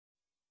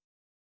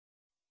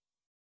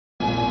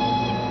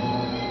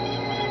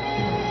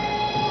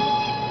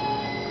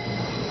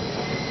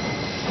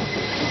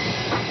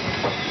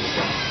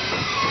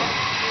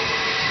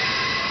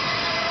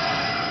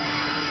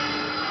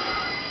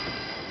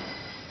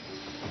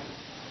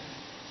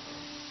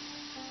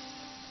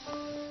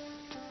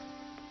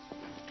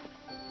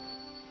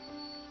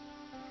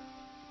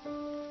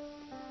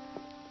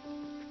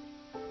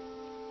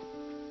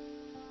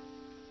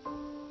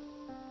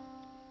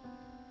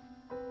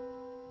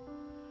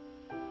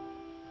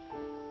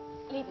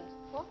Leave it.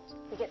 What?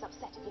 He gets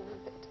upset if you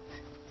move it.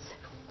 So,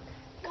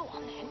 go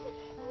on then.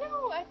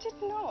 No, I did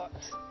not.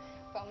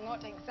 Well,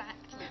 not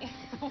exactly.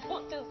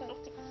 What does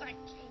not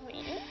exactly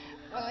mean?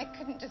 Well, I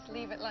couldn't just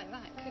leave it like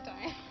that, could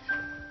I?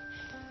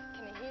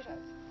 Can he hear us?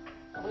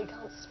 Well, he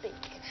can't speak.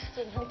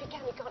 And if he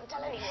can, he can't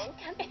tell anyone,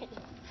 can he?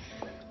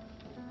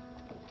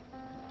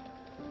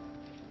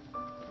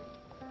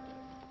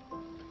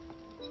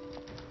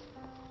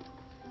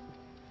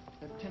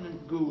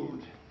 Lieutenant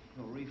Gould,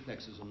 your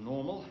reflexes are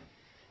normal.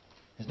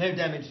 There's no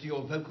damage to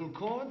your vocal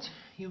cords.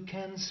 You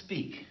can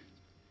speak,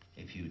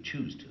 if you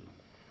choose to.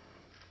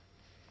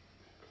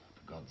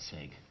 For God's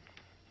sake,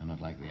 you're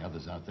not like the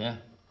others out there.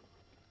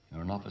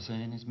 You're an officer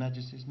in His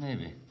Majesty's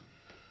Navy.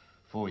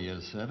 4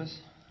 years' service,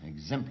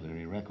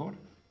 exemplary record.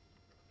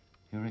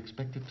 You're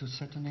expected to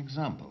set an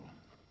example.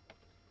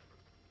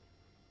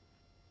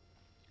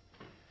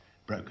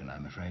 Broken,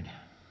 I'm afraid.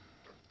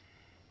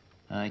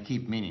 I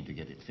keep meaning to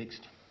get it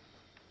fixed.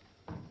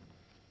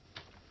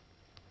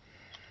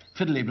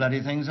 Fiddly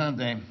bloody things, aren't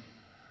they?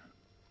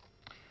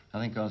 I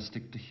think I'll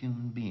stick to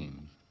human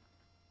beings.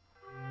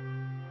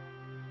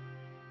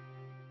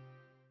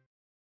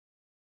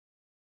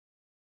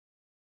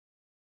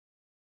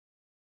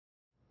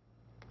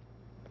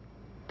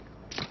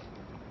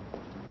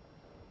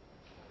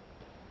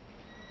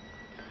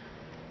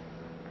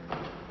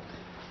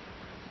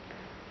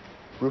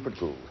 Rupert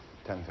Gould,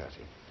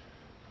 10:30.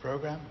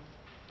 Program?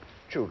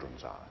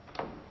 Children's hour.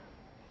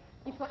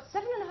 You've got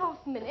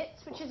 7.5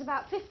 minutes, which is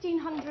about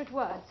 1,500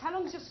 words. How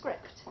long's your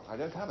script? I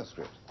don't have a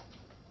script.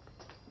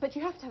 But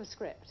you have to have a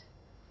script.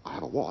 I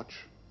have a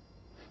watch.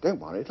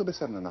 Don't worry, it'll be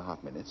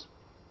 7.5 minutes.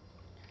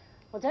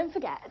 Well, don't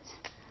forget,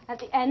 at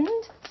the end,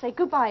 say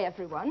goodbye,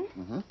 everyone.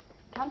 Mm-hmm.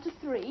 Count to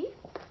 3.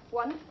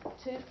 1,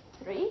 2,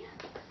 3.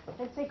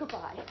 Then say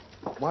goodbye.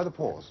 Why the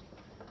pause?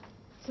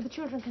 So the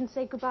children can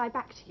say goodbye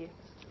back to you.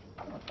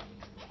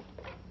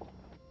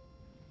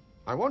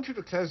 I want you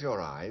to close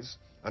your eyes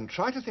and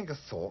try to think a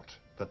thought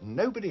that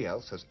nobody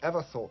else has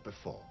ever thought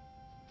before.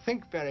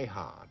 Think very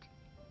hard.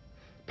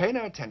 Pay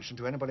no attention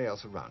to anybody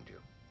else around you.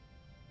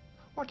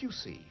 What do you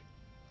see?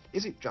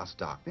 Is it just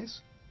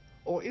darkness?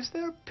 Or is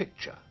there a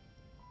picture?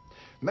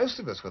 Most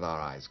of us with our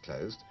eyes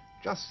closed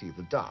just see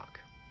the dark.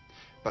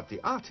 But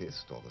the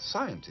artist or the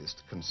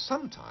scientist can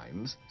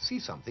sometimes see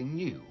something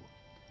new,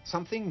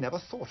 something never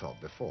thought of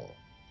before.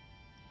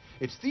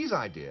 It's these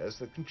ideas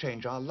that can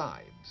change our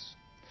lives.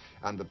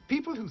 And the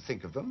people who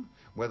think of them,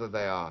 whether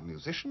they are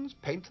musicians,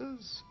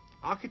 painters,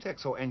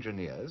 architects or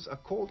engineers, are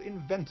called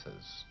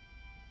inventors.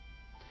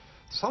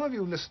 Some of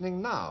you listening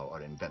now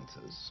are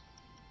inventors.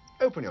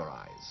 Open your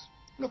eyes.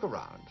 Look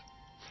around.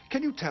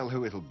 Can you tell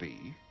who it'll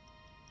be?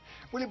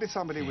 Will it be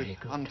somebody with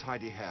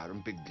untidy hair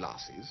and big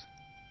glasses?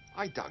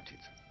 I doubt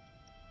it.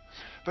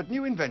 But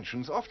new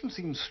inventions often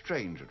seem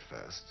strange at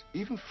first,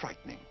 even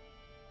frightening.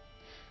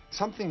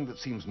 Something that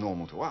seems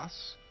normal to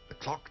us, the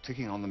clock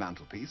ticking on the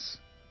mantelpiece,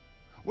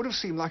 would have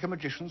seemed like a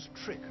magician's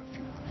trick a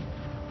few hundred years ago.